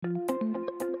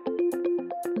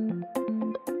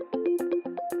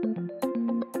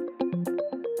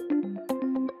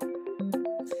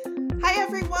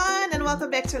welcome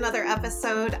back to another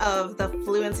episode of the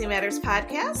Fluency Matters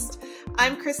podcast.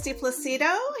 I'm Christy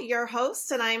Placido, your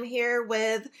host, and I'm here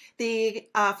with the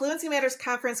Fluency Matters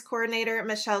Conference Coordinator,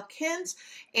 Michelle Kint,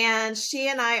 and she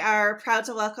and I are proud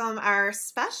to welcome our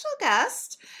special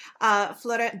guest,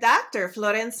 Dr.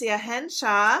 Florencia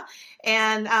Henshaw,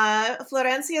 and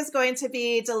Florencia is going to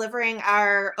be delivering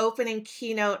our opening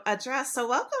keynote address. So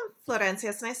welcome, Florencia.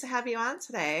 It's nice to have you on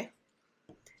today.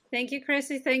 Thank you,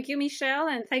 Chrissy. Thank you, Michelle.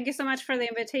 And thank you so much for the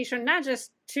invitation, not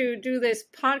just to do this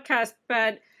podcast,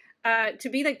 but to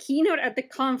be the keynote at the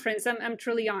conference. I'm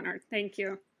truly honored. Thank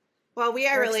you. Well, we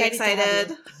are really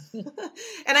excited.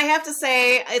 And I have to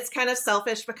say, it's kind of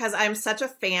selfish because I'm such a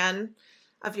fan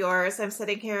of yours. I'm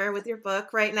sitting here with your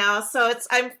book right now. So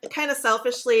I'm kind of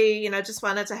selfishly, just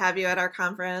wanted to have you at our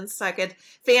conference so I could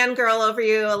fangirl over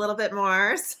you a little bit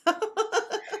more. So.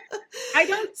 I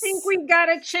don't think we got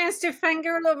a chance to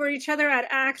fangirl over each other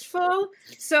at ACTFL,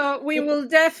 so we will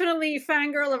definitely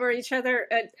fangirl over each other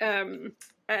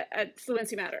at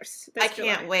Fluency Matters. I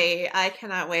can't wait. I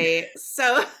cannot wait. So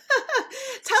tell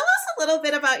us a little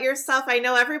bit about yourself. I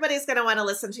know everybody's going to want to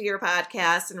listen to your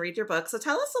podcast and read your book, so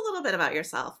tell us a little bit about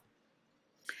yourself.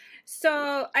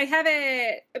 So I have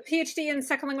a PhD in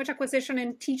second language acquisition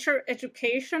and teacher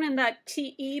education, and that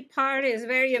TE part is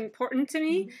very important to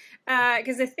me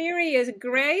because the theory is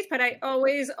great, but I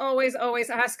always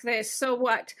ask this: so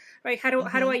what? Right? How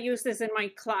do I use this in my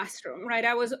classroom? Right?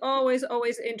 I was always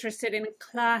interested in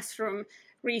classroom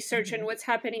research and what's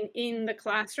happening in the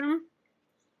classroom.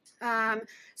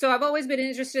 So I've always been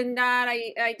interested in that.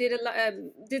 I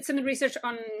did some research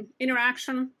on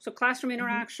interaction, so classroom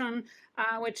interaction,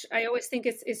 which I always think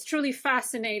is truly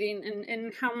fascinating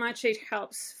and how much it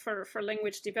helps for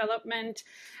language development.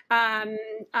 I'm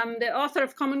the author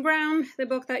of Common Ground, the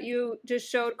book that you just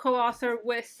showed, co-author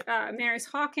with Maris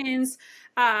Hawkins,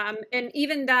 and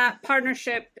even that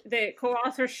partnership, the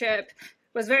co-authorship,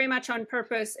 was very much on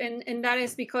purpose, and that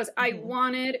is because I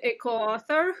wanted a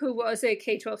co-author who was a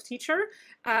K-12 teacher,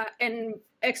 and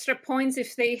extra points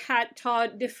if they had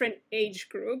taught different age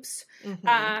groups.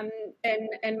 And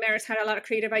Maris had a lot of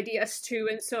creative ideas too,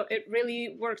 and so it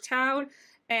really worked out.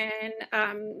 And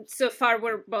so far,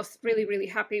 we're both really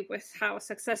happy with how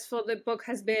successful the book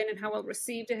has been and how well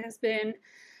received it has been.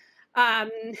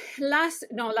 Last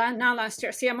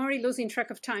year. See, I'm already losing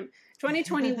track of time.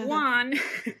 2021.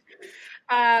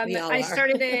 I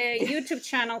started a YouTube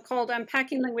channel called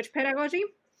Unpacking Language Pedagogy,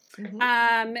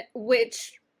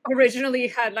 which originally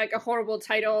had like a horrible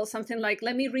title, something like,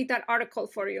 let me read that article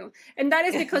for you. And that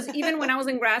is because even when I was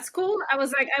in grad school, I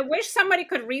was like, I wish somebody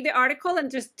could read the article and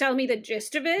just tell me the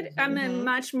gist of it. I'm a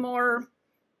much more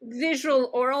visual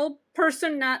oral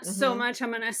person, not so much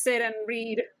I'm going to sit and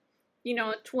read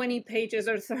 20 pages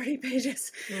or 30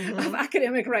 pages of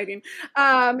academic writing.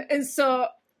 And so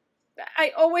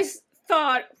I always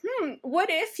thought, what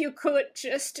if you could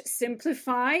just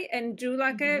simplify and do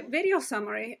like a video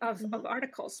summary of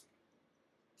articles?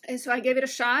 And so I gave it a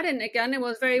shot, and again, it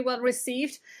was very well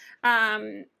received.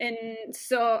 And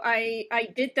so I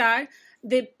did that.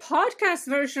 The podcast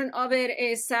version of it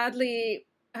is sadly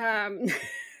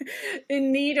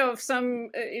in need of some,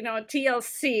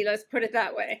 TLC. Let's put it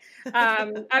that way.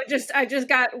 I just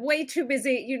got way too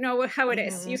busy. You know how it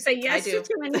is. You say yes to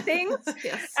too many things,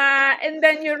 yes. And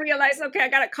then you realize, okay, I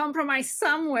got to compromise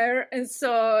somewhere. And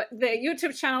so the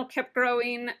YouTube channel kept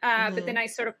growing, but then I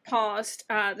sort of paused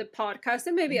the podcast,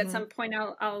 and maybe at some point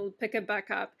I'll pick it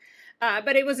back up.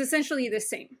 But it was essentially the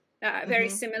same. Very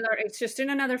similar. It's just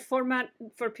in another format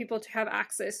for people to have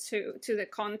access to the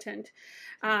content.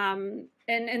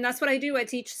 And that's what I do. I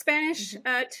teach Spanish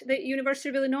at the University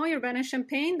of Illinois,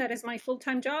 Urbana-Champaign. That is my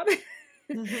full-time job.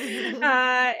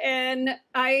 And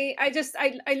I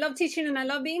love teaching, and I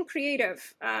love being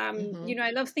creative.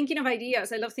 I love thinking of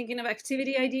ideas. I love thinking of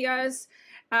activity ideas.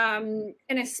 And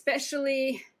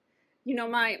especially,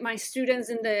 my students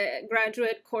in the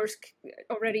graduate course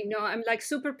already know I'm like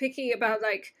super picky about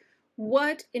like,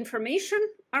 what information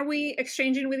are we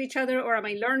exchanging with each other, or am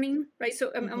I learning, right?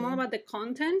 So I'm all about the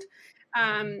content,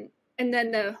 and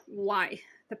then the why,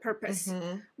 the purpose.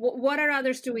 What are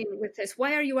others doing with this?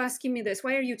 Why are you asking me this?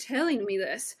 Why are you telling me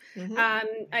this?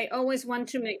 I always want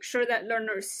to make sure that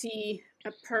learners see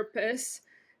a purpose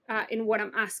in what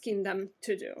I'm asking them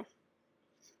to do.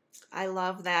 I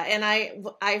love that. And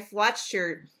I've watched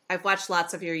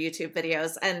lots of your YouTube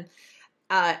videos, and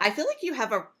I feel like you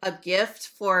have a gift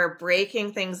for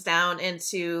breaking things down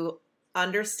into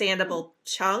understandable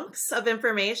chunks of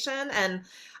information. And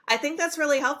I think that's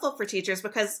really helpful for teachers,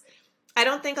 because I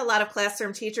don't think a lot of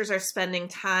classroom teachers are spending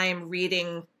time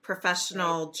reading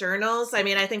professional journals. I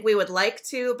mean, I think we would like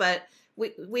to, but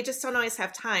we just don't always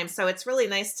have time. So it's really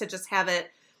nice to just have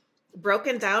it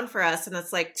broken down for us. And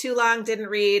it's like, too long, didn't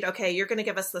read. Okay, you're going to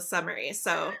give us the summary.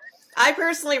 So I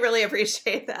personally really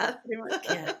appreciate that. Pretty much,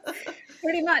 yeah.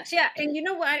 Pretty much, yeah. And you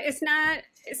know what? It's not,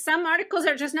 some articles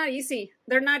are just not easy.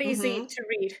 They're not easy to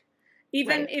read.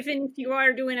 Even if you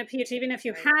are doing a PhD, even if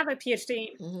you have a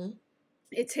PhD,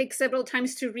 it takes several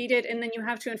times to read it, and then you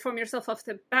have to inform yourself of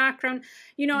the background.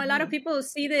 You know, a lot of people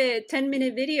see the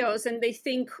 10-minute videos and they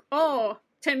think, oh,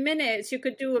 10 minutes, you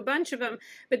could do a bunch of them,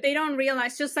 but they don't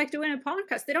realize, just like doing a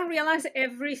podcast, they don't realize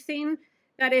everything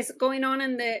that is going on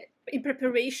in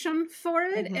preparation for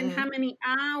it and how many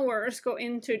hours go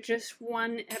into just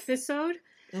one episode.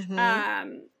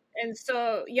 And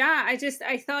so, yeah,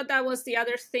 I thought that was the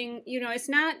other thing. You know, it's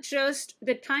not just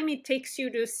the time it takes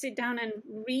you to sit down and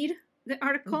read the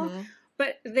article,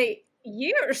 but the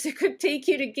years it could take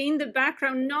you to gain the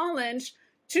background knowledge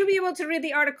to be able to read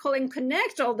the article and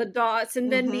connect all the dots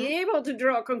and then be able to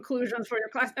draw conclusions for your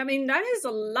class. I mean, that is a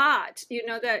lot, you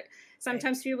know, that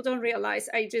sometimes people don't realize.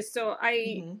 I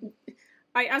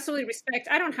absolutely respect.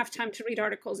 I don't have time to read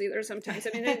articles either sometimes.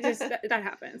 I mean, it just, that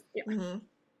happens. Yeah.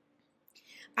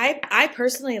 I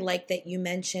personally like that you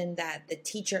mentioned that the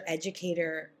teacher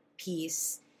educator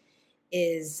piece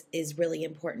is really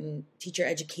important. Teacher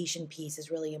education piece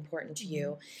is really important to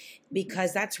you,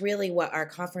 because that's really what our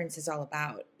conference is all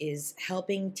about, is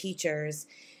helping teachers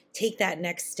take that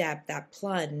next step, that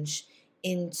plunge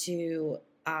into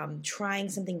trying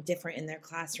something different in their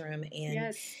classroom.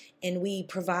 And we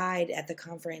provide at the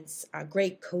conference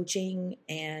great coaching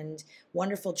and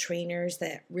wonderful trainers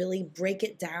that really break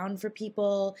it down for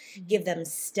people, give them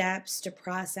steps to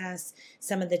process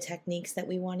some of the techniques that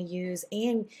we want to use,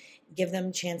 and give them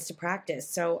a chance to practice.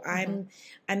 So I'm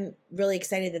really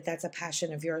excited that that's a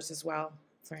passion of yours as well,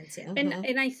 Florencia.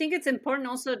 And I think it's important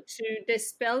also to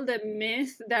dispel the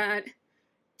myth that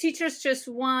teachers just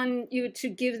want you to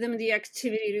give them the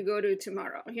activity to go to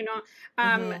tomorrow. You know,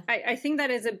 I think that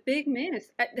is a big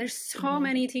myth. There's so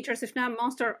many teachers, if not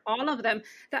most or all of them,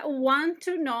 that want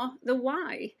to know the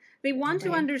why. They want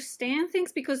to understand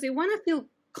things because they want to feel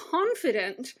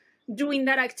confident doing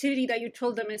that activity that you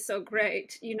told them is so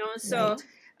great. You know, so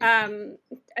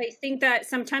I think that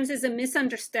sometimes it's a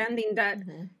misunderstanding that,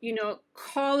 you know,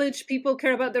 college people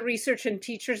care about the research and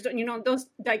teachers don't, you know, those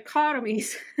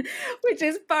dichotomies, which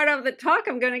is part of the talk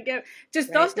I'm going to give,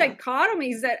 just those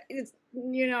dichotomies that it's,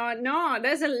 you know, no,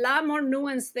 there's a lot more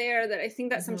nuance there that I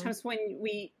think that sometimes when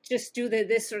we just do the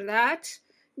this or that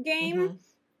game,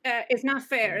 it's not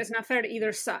fair. It's not fair to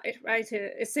either side, right?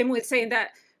 It's same with saying that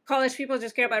college people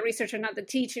just care about research and not the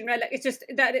teaching, right? Like, it's just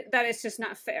that is just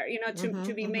not fair, you know,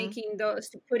 to be making those,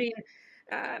 to put in,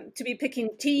 to be picking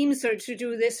teams or to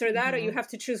do this or that, or you have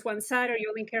to choose one side or you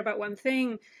only care about one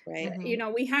thing. Right. You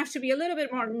know, we have to be a little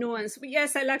bit more nuanced.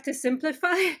 Yes, I like to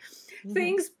simplify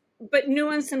things, but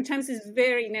nuance sometimes is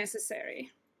very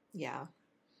necessary. Yeah.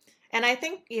 And I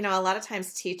think, you know, a lot of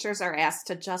times teachers are asked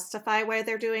to justify why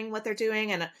they're doing what they're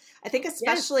doing. And I think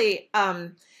especially,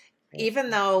 even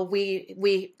though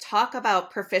we talk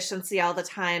about proficiency all the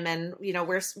time, and, you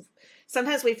know,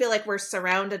 sometimes we feel like we're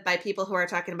surrounded by people who are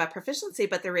talking about proficiency,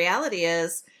 but the reality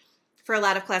is, for a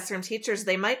lot of classroom teachers,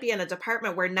 they might be in a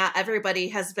department where not everybody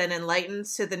has been enlightened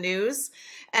to the news.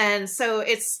 And so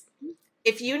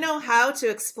if you know how to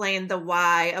explain the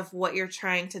why of what you're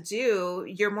trying to do,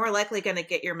 you're more likely going to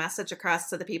get your message across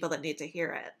to the people that need to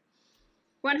hear it.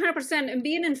 100%. And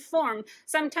being informed,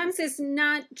 sometimes it's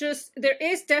not just, there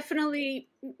is definitely,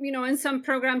 you know, in some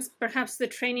programs, perhaps the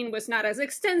training was not as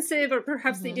extensive, or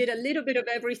perhaps they did a little bit of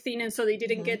everything. And so they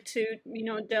didn't get to, you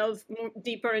know, delve more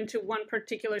deeper into one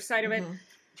particular side of it.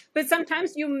 But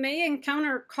sometimes you may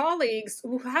encounter colleagues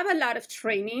who have a lot of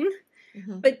training,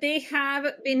 but they have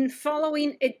been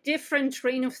following a different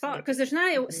train of thought, because there's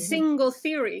not a single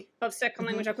theory of second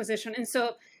language acquisition. And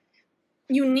so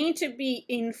you need to be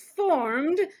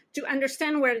informed to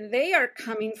understand where they are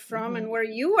coming from and where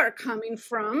you are coming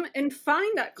from, and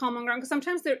find that common ground. Because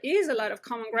sometimes there is a lot of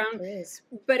common ground,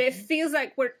 but it feels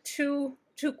like we're too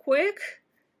quick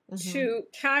to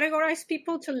categorize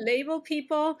people, to label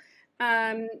people,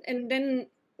 and then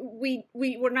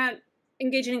we're not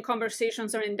engaging in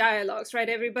conversations or in dialogues, right?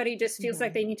 Everybody just feels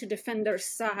like they need to defend their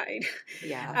side.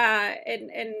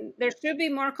 And there should be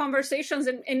more conversations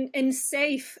and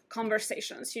safe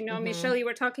conversations. You know, Michelle, you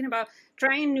were talking about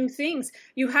trying new things.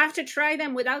 You have to try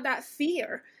them without that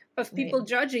fear of people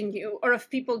judging you, or of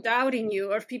people doubting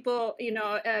you, or of people, you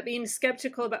know, being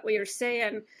skeptical about what you're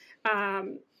saying.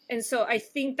 And so I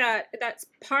think that that's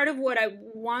part of what I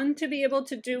want to be able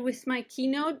to do with my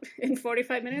keynote in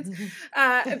 45 minutes,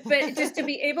 but just to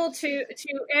be able to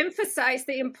emphasize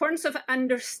the importance of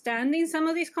understanding some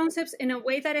of these concepts in a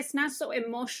way that is not so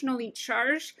emotionally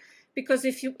charged. Because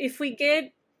if we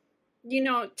get,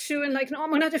 to and like, no, I'm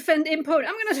going to defend input,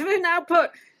 I'm going to defend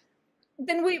output,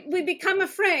 then we become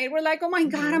afraid. We're like, oh my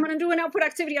God, I'm going to do an output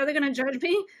activity. Are they going to judge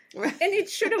me? Right. And it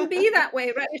shouldn't be that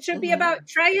way, right? It should be about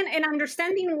trying and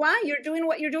understanding why you're doing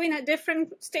what you're doing at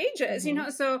different stages,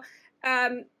 So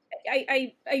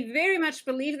I very much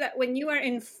believe that when you are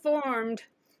informed,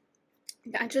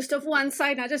 not just of one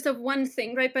side, not just of one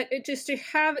thing, right? But just to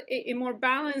have a more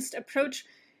balanced approach,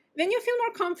 then you feel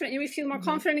more confident. You feel more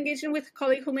confident engaging with a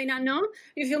colleague who may not know.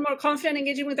 You feel more confident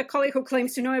engaging with a colleague who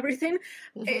claims to know everything.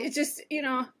 It's just,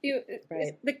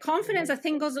 the confidence, I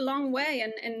think, goes a long way.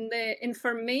 And the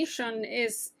information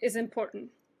is important.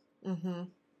 And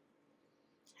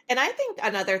I think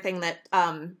another thing that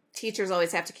teachers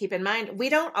always have to keep in mind, we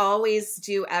don't always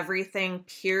do everything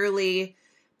purely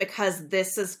because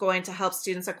this is going to help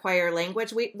students acquire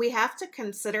language. We have to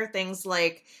consider things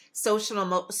like social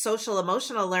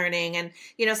emotional learning. And,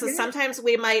 so sometimes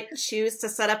we might choose to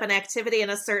set up an activity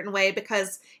in a certain way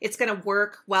because it's going to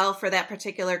work well for that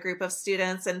particular group of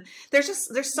students. And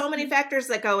there's so many factors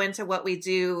that go into what we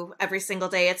do every single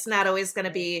day. It's not always going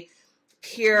to be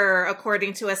pure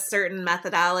according to a certain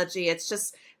methodology. It's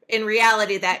just, in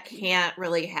reality, that can't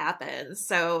really happen.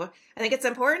 So I think it's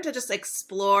important to just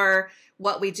explore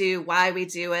what we do, why we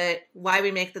do it, why we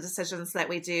make the decisions that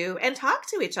we do, and talk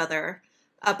to each other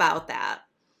about that.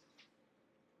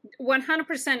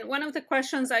 100%. One of the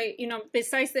questions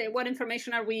besides what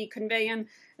information are we conveying,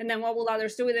 and then what will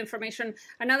others do with information?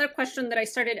 Another question that I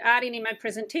started adding in my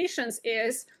presentations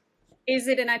is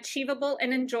it an achievable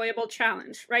and enjoyable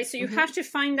challenge, right? So you have to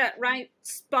find that right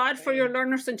spot for your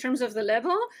learners in terms of the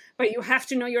level, but you have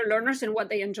to know your learners and what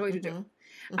they enjoy to do.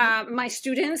 My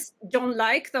students don't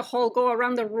like the whole go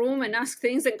around the room and ask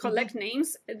things and collect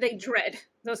names. They dread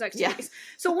those activities.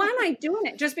 So why am I doing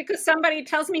it? Just because somebody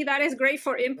tells me that is great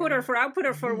for input or for output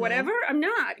or for whatever? I'm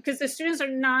not, because the students are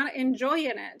not enjoying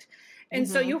it. And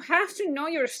so you have to know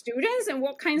your students and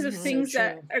what kinds of things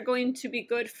that are going to be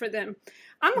good for them.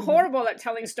 I'm horrible at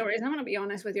telling stories. I'm going to be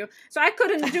honest with you. So I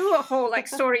couldn't do a whole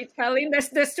storytelling.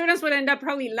 The students would end up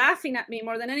probably laughing at me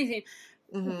more than anything.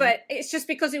 But it's just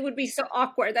because it would be so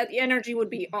awkward that the energy would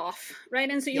be off, right?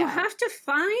 And so you have to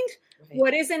find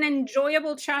what is an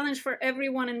enjoyable challenge for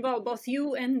everyone involved, both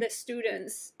you and the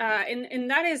students. And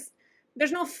that is,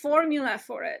 there's no formula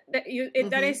for it.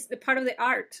 That is the part of the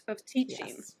art of teaching.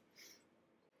 Yes.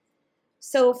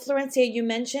 So, Florencia, you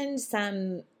mentioned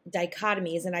some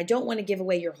dichotomies, and I don't want to give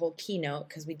away your whole keynote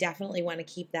because we definitely want to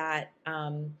keep that,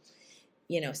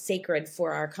 sacred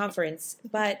for our conference.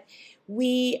 But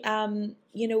we,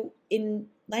 in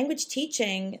language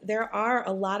teaching, there are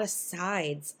a lot of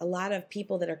sides, a lot of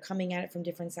people that are coming at it from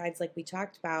different sides, like we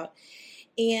talked about.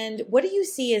 And what do you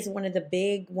see as one of the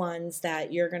big ones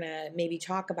that you're going to maybe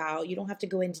talk about? You don't have to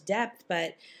go into depth,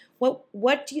 but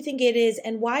what do you think it is,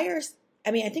 and why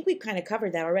I think we've kind of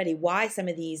covered that already, why some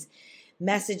of these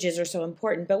messages are so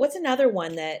important. But what's another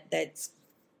one that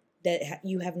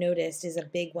you have noticed is a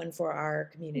big one for our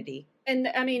community? And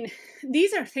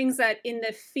these are things that in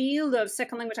the field of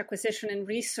second language acquisition and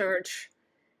research,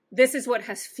 this is what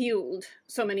has fueled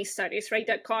so many studies, right?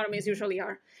 Dichotomies usually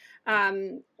are.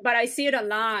 But I see it a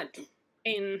lot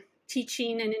in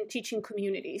teaching and in teaching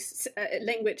communities,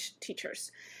 language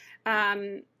teachers.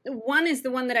 One is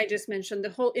the one that I just mentioned, the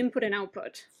whole input and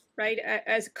output, right?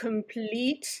 As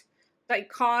complete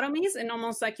dichotomies, and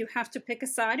almost like you have to pick a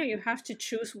side, or you have to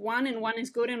choose one, and one is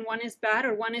good and one is bad,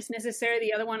 or one is necessary,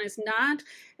 the other one is not.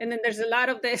 And then there's a lot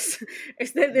of this,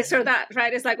 is this or that,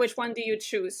 right? It's like, which one do you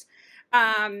choose?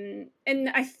 And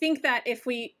I think that if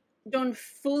we don't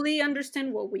fully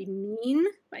understand what we mean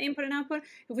by input and output,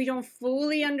 if we don't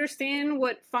fully understand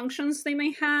what functions they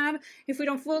may have, if we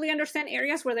don't fully understand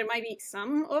areas where there might be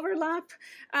some overlap,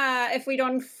 if we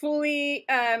don't fully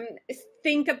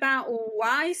think about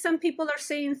why some people are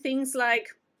saying things like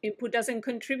output doesn't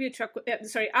contribute to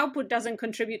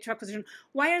acquisition.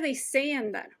 Why are they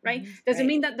saying that, right? Does it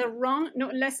mean that they're wrong?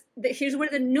 No, here's where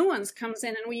the nuance comes in,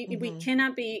 and we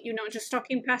cannot be, just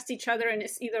talking past each other and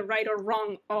it's either right or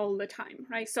wrong all the time,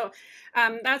 right? So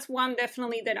that's one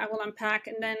definitely that I will unpack.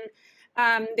 And then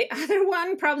the other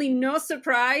one, probably no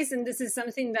surprise, and this is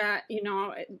something that,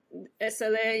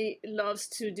 SLA loves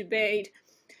to debate,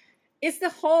 is the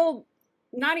whole,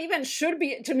 not even should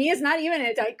be, to me, it's not even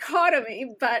a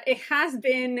dichotomy, but it has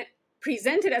been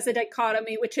presented as a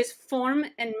dichotomy, which is form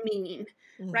and meaning,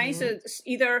 right? So it's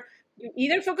either You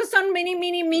either focus on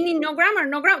meaning, no grammar.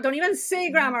 Don't even say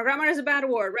grammar. Grammar is a bad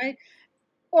word, right?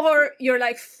 Or you're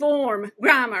like form,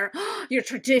 grammar, you're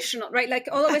traditional, right? Like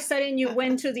all of a sudden you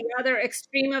went to the other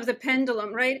extreme of the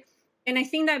pendulum, right? And I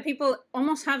think that people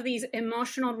almost have these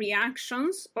emotional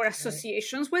reactions or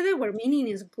associations with it where meaning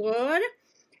is good.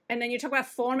 And then you talk about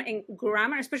form and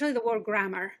grammar, especially the word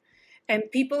grammar. And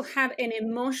people have an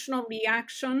emotional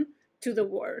reaction to the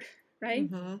word, right?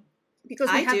 Mm-hmm.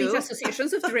 Because we have these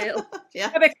associations of drill,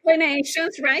 of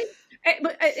explanations, right?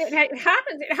 But it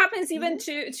happens even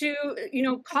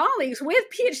to colleagues with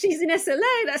PhDs in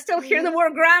SLA that still hear the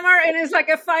word grammar and it's like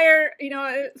a fire,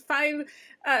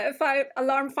 five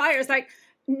alarm fires. Like,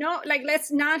 no, like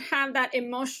let's not have that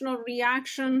emotional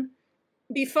reaction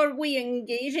before we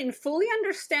engage in fully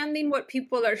understanding what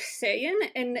people are saying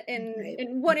and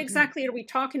what exactly are we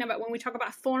talking about when we talk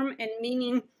about form and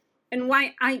meaning, and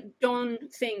why I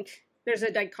don't think there's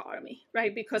a dichotomy,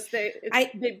 right? Because they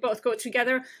both go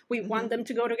together. We want them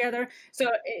to go together.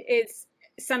 So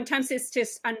sometimes it's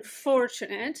just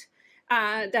unfortunate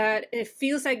that it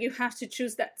feels like you have to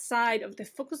choose that side of the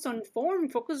focus on form,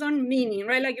 focus on meaning,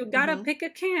 right? Like you gotta pick a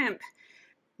camp.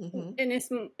 And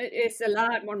it's a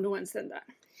lot more nuanced than that.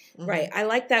 Right. I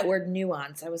like that word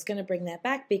nuance. I was going to bring that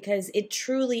back because it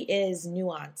truly is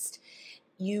nuanced.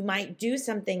 You might do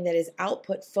something that is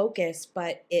output focused,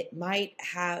 but it might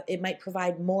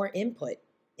provide more input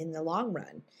in the long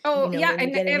run. Oh, when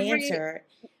and you get an answer.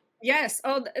 Yes,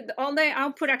 all the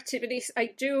output activities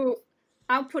I do,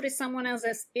 output is someone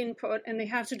else's input, and they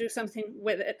have to do something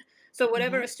with it. So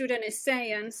whatever a student is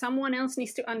saying, someone else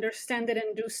needs to understand it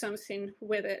and do something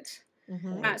with it.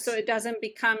 So it doesn't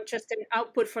become just an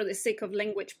output for the sake of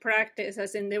language practice,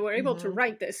 as in they were able to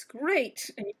write this, great,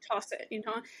 and you toss it,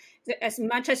 as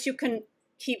much as you can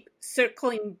keep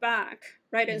circling back,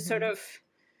 right, and sort of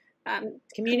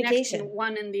communication,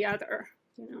 one and the other,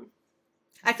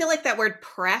 I feel like that word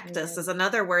practice is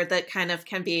another word that kind of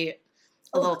can be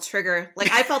a little trigger.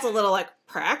 Like I felt a little like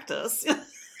practice.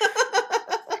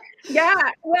 Yeah,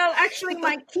 well, actually,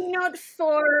 my keynote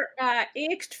for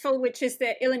ICTFL, which is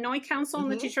the Illinois Council on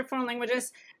the Teacher of Foreign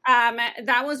Languages,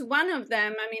 that was one of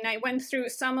them. I mean, I went through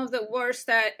some of the words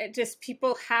that just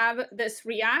people have this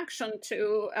reaction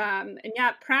to. And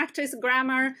practice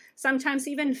grammar, sometimes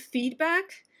even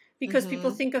feedback, because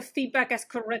people think of feedback as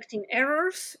correcting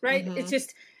errors, right? It's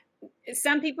just,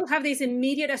 some people have these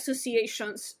immediate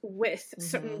associations with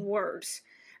certain words.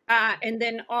 And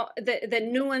then the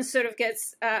nuance sort of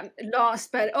gets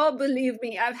lost. But, believe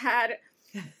me, I've had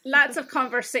lots of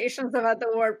conversations about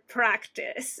the word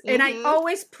practice. And I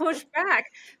always push back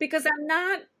because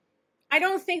I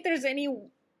don't think there's any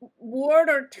word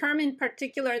or term in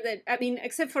particular that, I mean,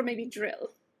 except for maybe drill.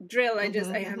 I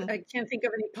can't think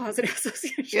of any positive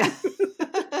association. Yeah.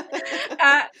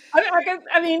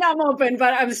 I'm open,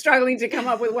 but I'm struggling to come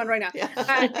up with one right now.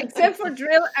 Except for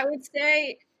drill, I would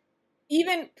say,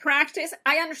 even practice,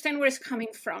 I understand where it's coming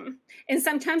from. And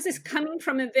sometimes it's coming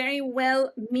from a very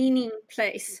well-meaning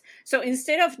place. So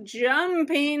instead of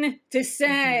jumping to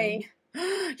say,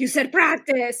 you said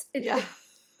practice,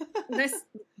 let's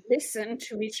listen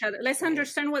to each other. Let's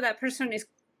understand what that person is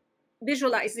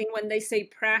visualizing when they say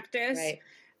practice. Right.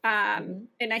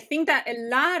 And I think that a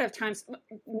lot of times,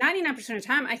 99% of the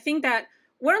time, I think that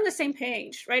we're on the same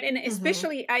page, right? And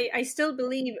especially, I still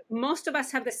believe most of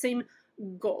us have the same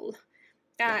goal.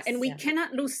 And we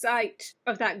cannot lose sight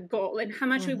of that goal and how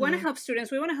much we want to help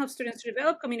students. We want to help students to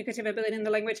develop communicative ability in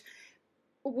the language.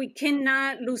 We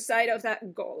cannot lose sight of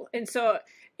that goal. And so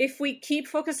if we keep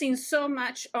focusing so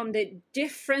much on the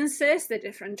differences, the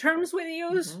different terms we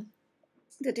use,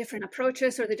 the different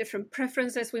approaches or the different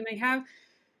preferences we may have,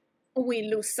 we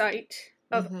lose sight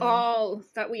of all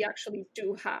that we actually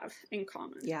do have in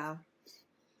common. Yeah.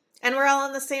 And we're all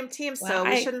on the same team, so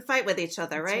we shouldn't fight with each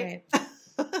other, right?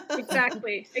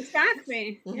 Exactly.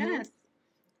 Yes.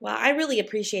 Well, I really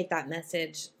appreciate that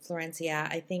message, Florencia.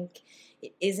 I think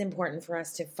it is important for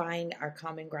us to find our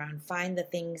common ground, find the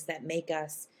things that make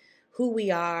us who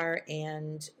we are,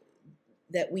 and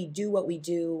that we do what we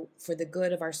do for the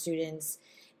good of our students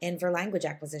and for language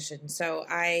acquisition. So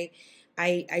I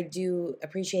do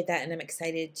appreciate that, and I'm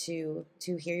excited to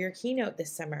hear your keynote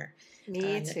this summer.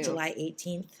 Me too. July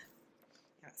 18th.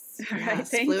 All right,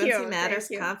 thank Fluency you.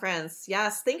 Matters Conference.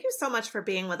 Yes, thank you so much for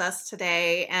being with us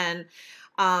today. And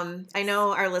I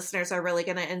know our listeners are really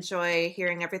going to enjoy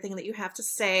hearing everything that you have to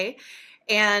say.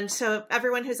 And so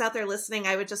everyone who's out there listening,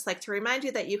 I would just like to remind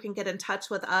you that you can get in touch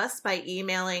with us by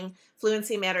emailing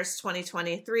Fluency Matters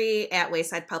 2023 at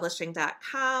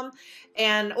waysidepublishing.com,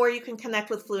 or you can connect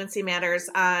with Fluency Matters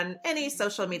on any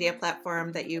social media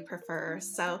platform that you prefer.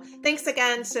 So thanks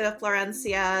again to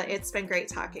Florencia. It's been great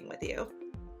talking with you.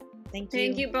 Thank you.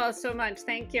 Thank you both so much.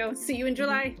 Thank you. See you in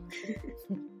July.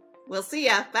 We'll see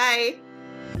ya. Bye.